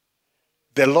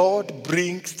 The Lord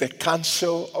brings the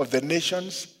counsel of the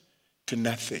nations to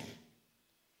nothing.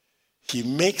 He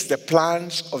makes the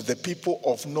plans of the people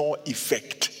of no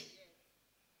effect.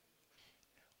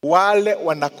 Wale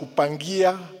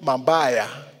wanakupangia mabaya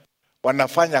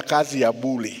wanafanya kazi ya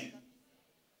bure.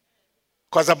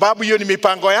 Kwa sababu hiyo ni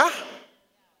mipango ya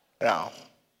yao.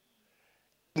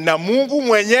 Na Mungu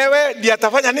mwenyewe ndiye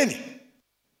atafanya nini?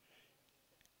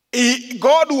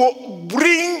 God will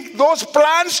bring those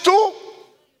plans to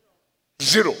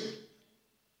zero.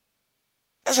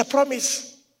 That's a promise.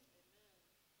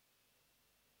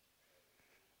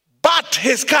 But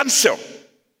his counsel,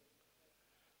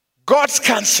 God's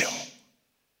counsel,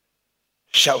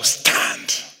 shall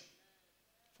stand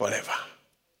forever.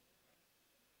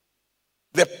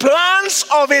 The plans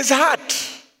of his heart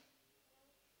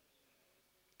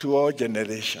to all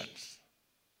generations.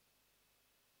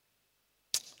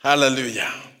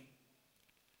 Hallelujah.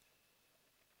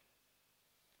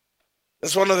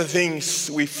 That's one of the things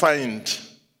we find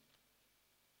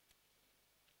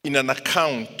in an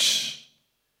account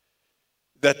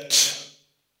that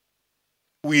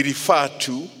we refer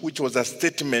to, which was a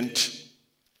statement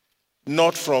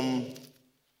not from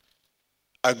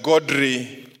a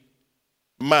godly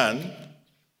man,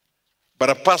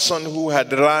 but a person who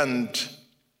had learned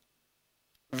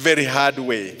very hard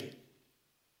way.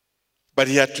 But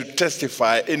he had to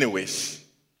testify anyways.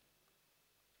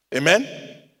 Amen?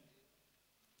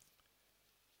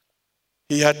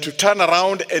 He had to turn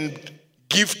around and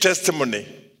give testimony.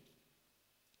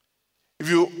 If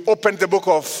you open the book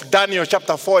of Daniel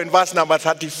chapter 4 in verse number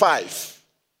 35.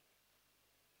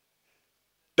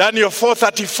 Daniel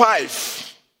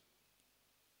 4:35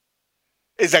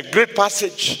 is a great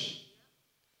passage.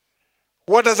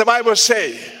 What does the Bible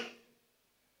say?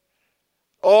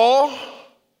 Oh,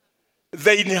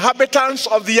 the inhabitants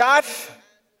of the earth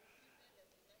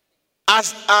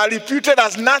are reputed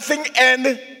as nothing,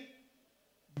 and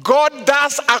God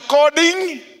does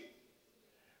according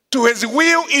to his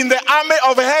will in the army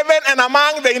of heaven and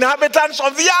among the inhabitants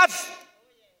of the earth.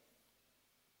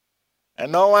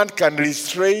 And no one can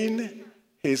restrain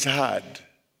his heart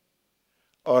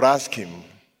or ask him,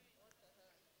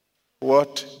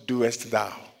 what doest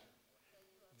thou?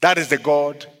 That is the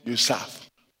God you serve.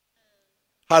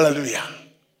 Hallelujah.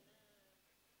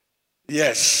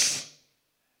 Yes.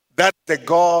 That's the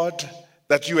God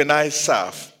that you and I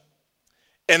serve.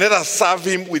 And let us serve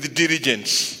him with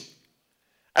diligence.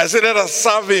 I say, let us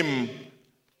serve him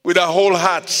with our whole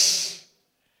hearts.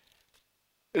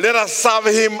 Let us serve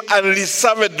him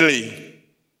unreservedly.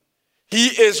 He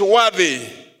is worthy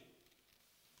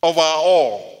of our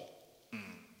all.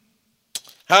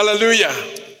 Hallelujah.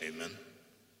 Amen.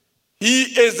 He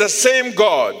is the same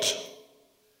God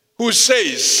who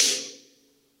says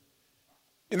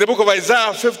in the book of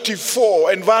Isaiah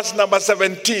 54 and verse number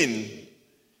 17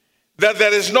 that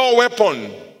there is no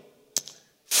weapon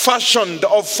fashioned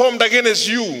or formed against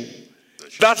you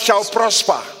that shall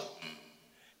prosper.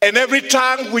 And every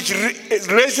tongue which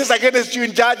raises against you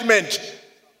in judgment,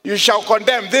 you shall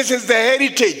condemn. This is the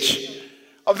heritage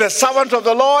of the servant of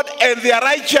the Lord, and their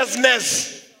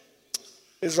righteousness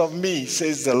is of me,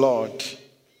 says the Lord.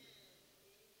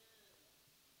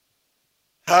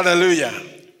 Hallelujah.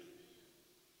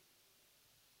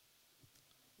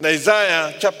 In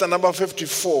Isaiah chapter number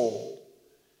 54,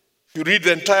 if you read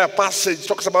the entire passage, it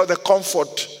talks about the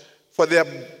comfort for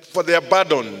the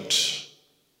burdened.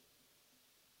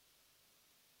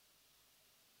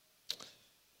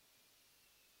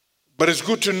 But it's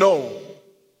good to know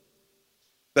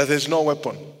that there's no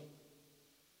weapon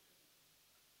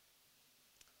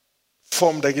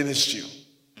formed against you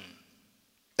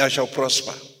that shall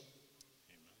prosper.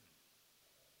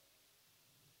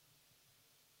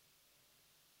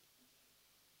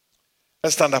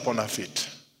 Let's stand up on our feet.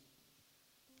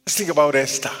 Let's think about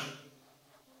Esther.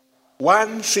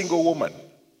 One single woman.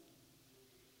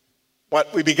 Well,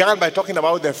 we began by talking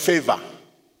about the favor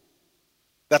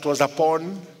that was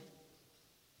upon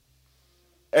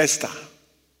Esther.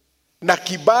 Na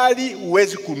kibali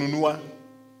huwezi kununua.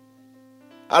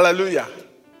 Hallelujah.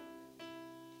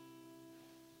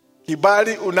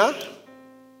 Kibali una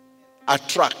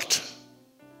attract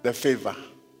the favor.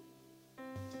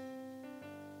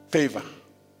 Favor.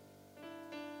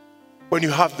 When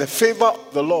you have the favor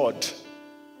of the Lord,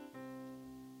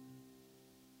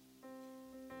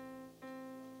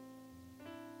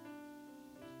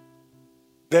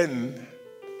 then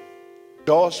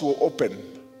doors will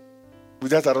open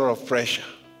without a lot of pressure.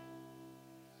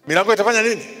 Milango itafanya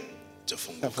nini?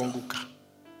 Itafunguka.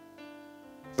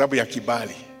 Sababu ya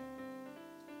kibali.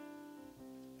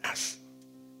 Yes.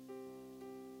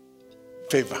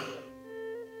 Favor.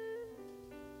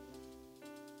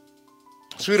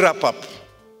 As we wrap up,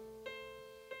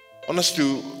 I want us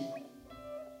to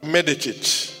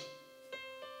meditate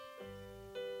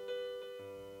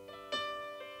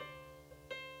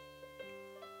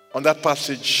on that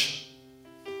passage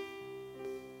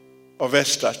of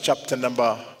Esther, chapter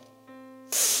number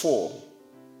 4,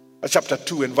 chapter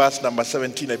 2 and verse number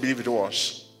 17, I believe it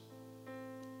was.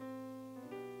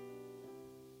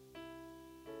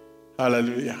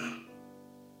 Hallelujah.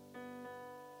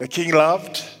 The king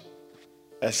loved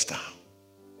Esther.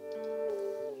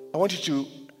 I want you to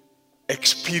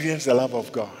experience the love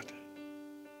of God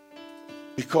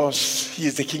because he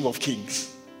is the King of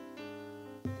Kings.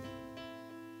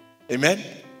 Amen?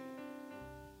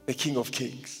 The King of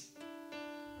Kings.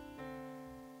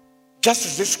 Just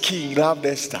as this king loved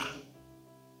Esther,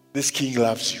 this king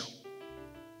loves you.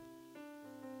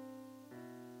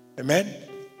 Amen?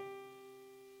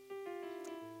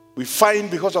 We find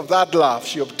because of that love,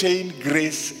 she obtained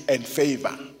grace and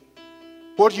favor.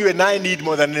 What you and I need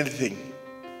more than anything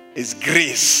is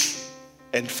grace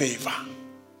and favor.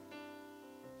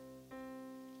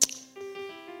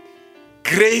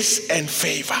 Grace and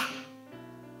favor.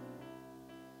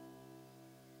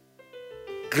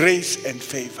 Grace and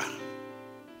favor.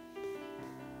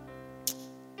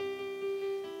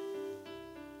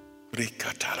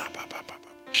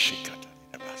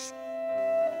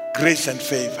 Grace and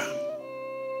favor.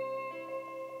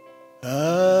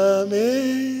 Amazing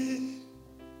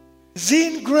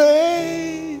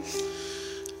grace,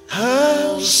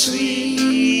 how sweet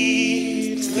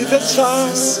is the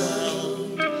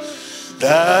sound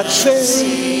that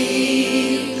saved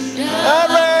a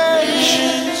wretch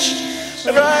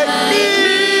like me.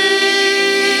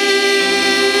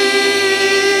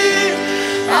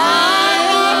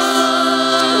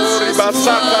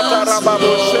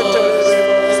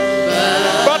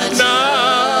 But now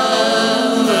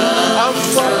I'm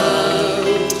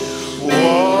found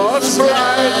was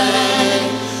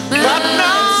blind, but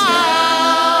now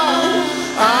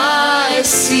I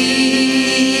see.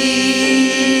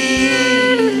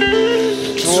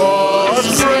 'Twas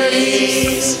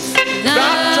grace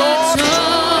that taught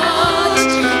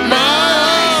my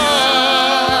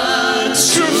heart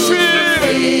to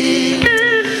feel,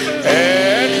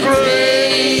 and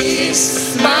grace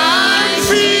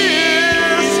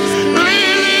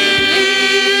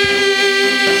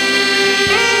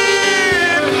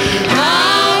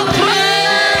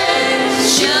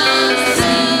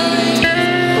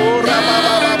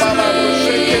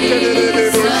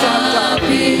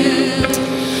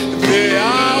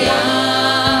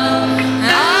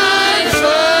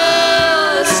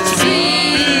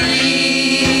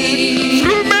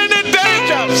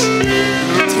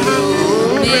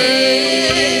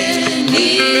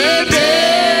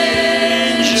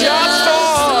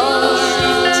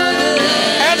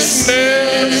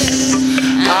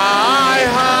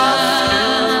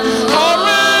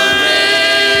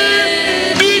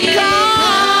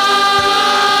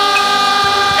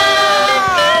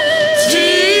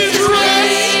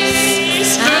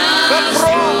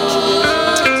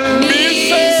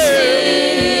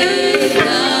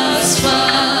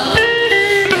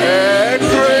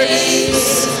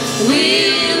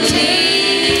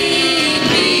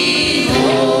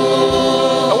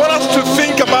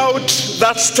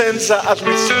stanza as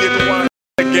we sing it once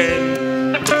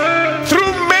again.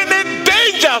 Through many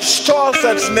dangers, toils,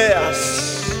 and snares.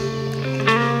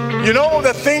 You know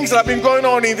the things that have been going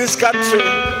on in this country.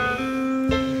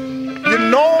 You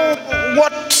know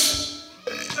what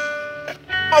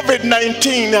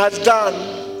COVID-19 has done.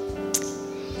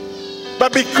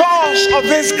 But because of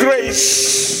this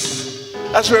grace,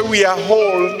 that's where we are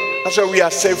whole, that's where we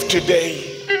are safe today.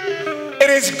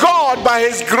 It is God by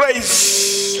His grace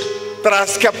that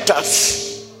has kept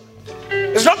us.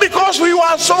 It's not because we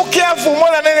were so careful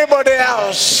more than anybody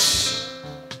else.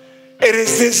 It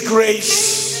is this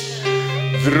grace.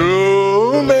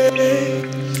 Through many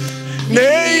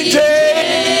dangers,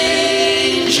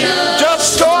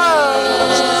 just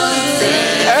toils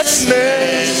and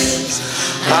snares,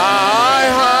 I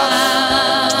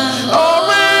have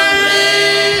already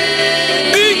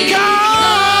come.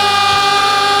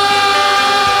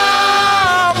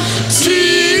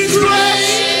 His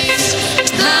grace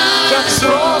that's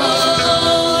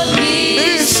brought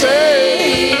me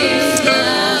safe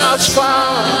as far.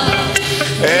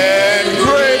 And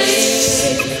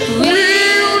grace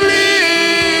will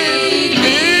lead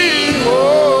me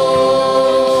home.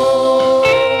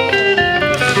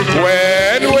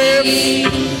 When we've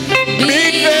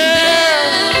been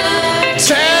there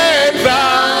 10,000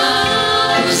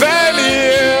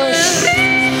 years,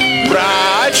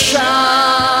 bright shining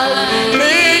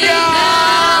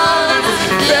out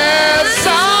the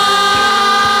sun,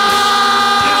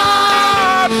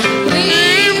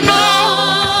 we've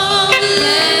known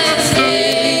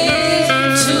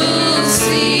to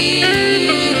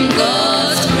sing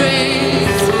God's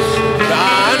praise.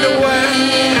 And when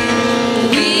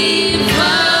we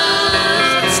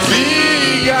first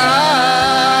began,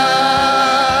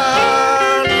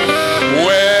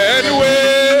 when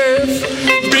we've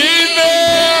been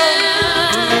there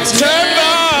 10,000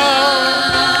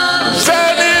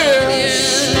 years,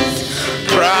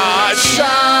 bright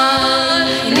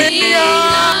shining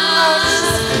out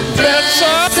the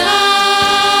sun,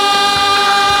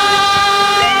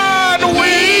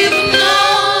 we've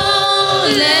known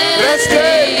let's to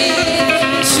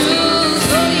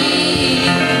sing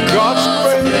God's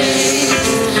praise.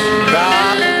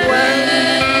 That when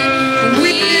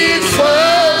we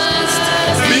first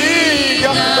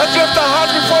began, let's lift our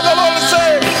hearts before the Lord and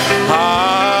say,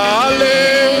 Hallelujah,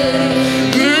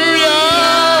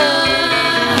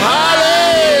 Hallelujah,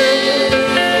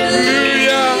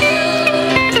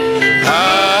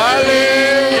 Hallelujah,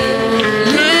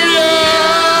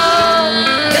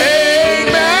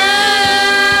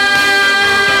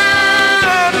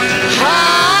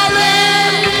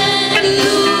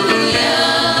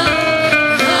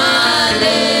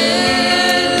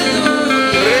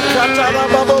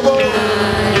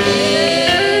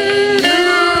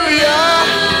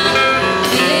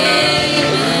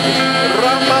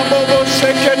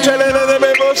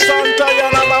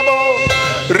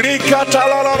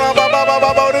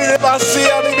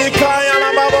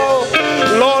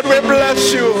 Lord, we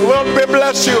bless you. Lord, we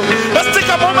bless you. Let's take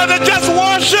a moment and just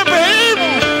worship Him.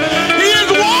 He is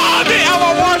worthy of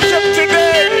our worship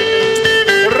today.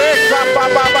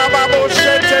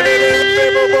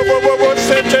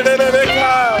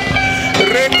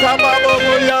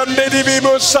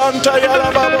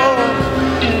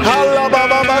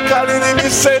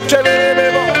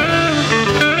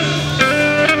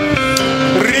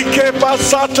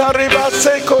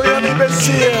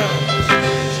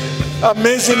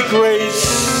 Amazing grace,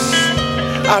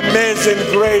 amazing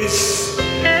grace.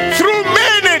 Through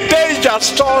many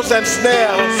dangers, toils, and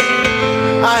snares,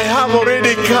 I have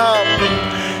already come.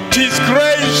 'Tis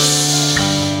grace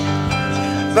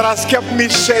that has kept me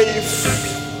safe,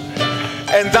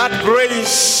 and that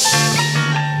grace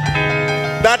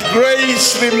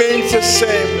remains the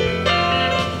same.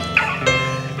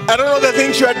 I don't know the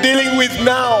things you are dealing with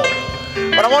now,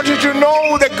 but I want you to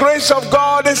know the grace of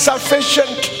God is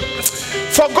sufficient.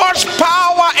 For God's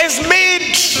power is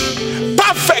made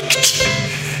perfect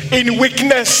in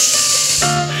weakness.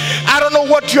 I don't know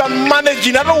what you are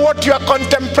managing. I don't know what you are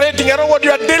contemplating. I don't know what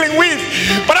you are dealing with.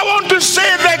 But I want to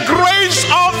say the grace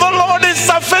of the Lord is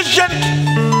sufficient.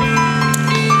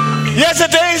 Yes,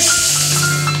 it is.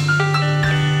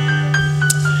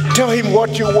 Tell Him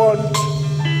what you want.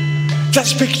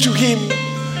 Just speak to Him.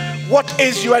 What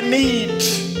is your need?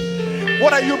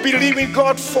 What are you believing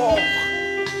God for?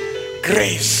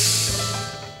 Grace.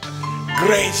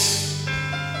 Grace.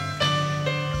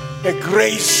 The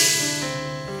grace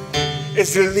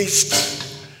is released.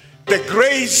 The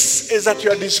grace is at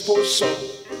your disposal.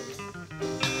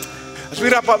 As we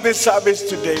wrap up this service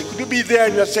today, could you be there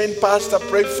and you're saying, Pastor,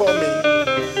 pray for me?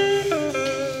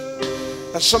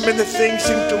 But so many things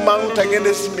seem to mount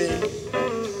against me.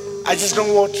 I just don't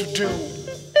know what to do.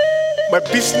 My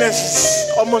business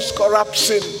is almost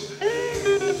collapsing.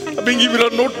 I've been given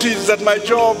a notice that my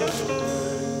job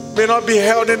may not be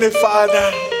held any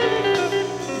further.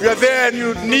 You are there and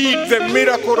you need the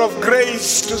miracle of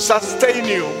grace to sustain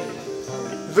you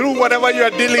through whatever you are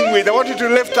dealing with. I want you to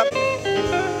lift up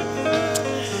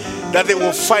that they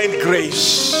will find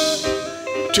grace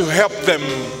to help them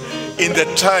in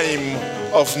the time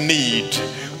of need.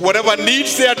 Whatever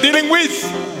needs they are dealing with,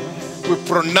 we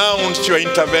pronounce your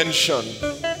intervention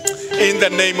in the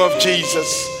name of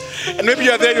Jesus. And maybe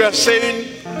you are there, you are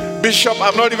saying, Bishop,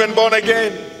 I'm not even born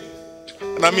again,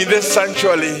 and I'm in this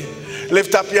sanctuary.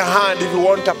 Lift up your hand if you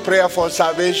want a prayer for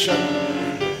salvation.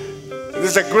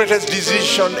 This is the greatest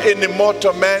decision any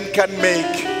mortal man can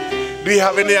make. Do you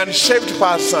have any unsaved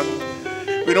person?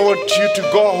 We don't want you to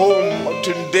go home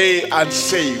today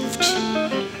unsaved.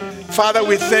 Father,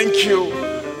 we thank you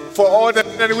for all the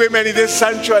men and women in this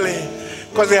sanctuary,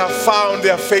 because they have found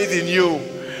their faith in you.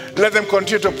 Let them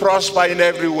continue to prosper in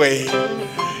every way.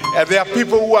 And there are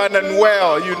people who are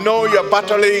unwell. You know you're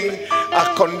battling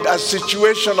a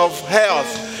situation of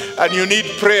health and you need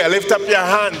prayer. Lift up your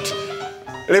hand.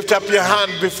 Lift up your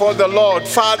hand before the Lord.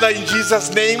 Father, in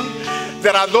Jesus' name,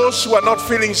 there are those who are not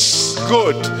feeling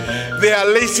good. They are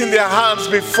placing their hands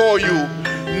before you,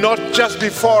 not just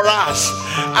before us.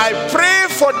 I pray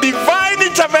for divine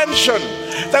intervention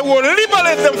that will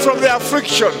liberate them from their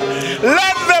affliction.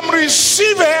 Let them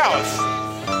receive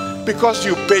health because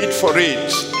you paid for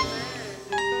it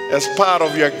as part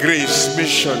of your grace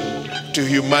mission to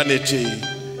humanity.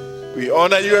 We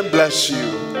honor you and bless you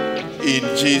in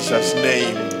Jesus'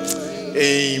 name.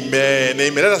 Amen.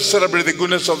 Amen. Let us celebrate the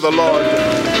goodness of the Lord.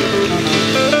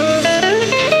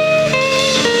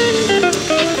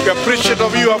 We appreciate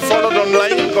of you who have followed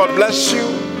online. God bless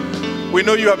you. We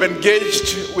know you have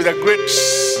engaged with a great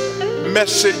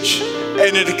message,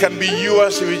 and it can be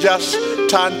yours if you just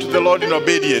turn to the Lord in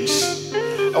obedience.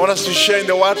 I want us to share in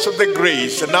the words of the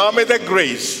grace. And now may the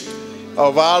grace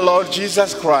of our Lord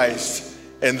Jesus Christ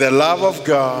and the love of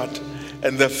God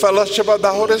and the fellowship of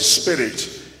the Holy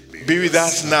Spirit be with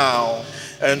us now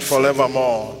and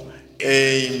forevermore.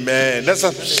 Amen. Let's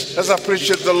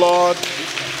appreciate the Lord.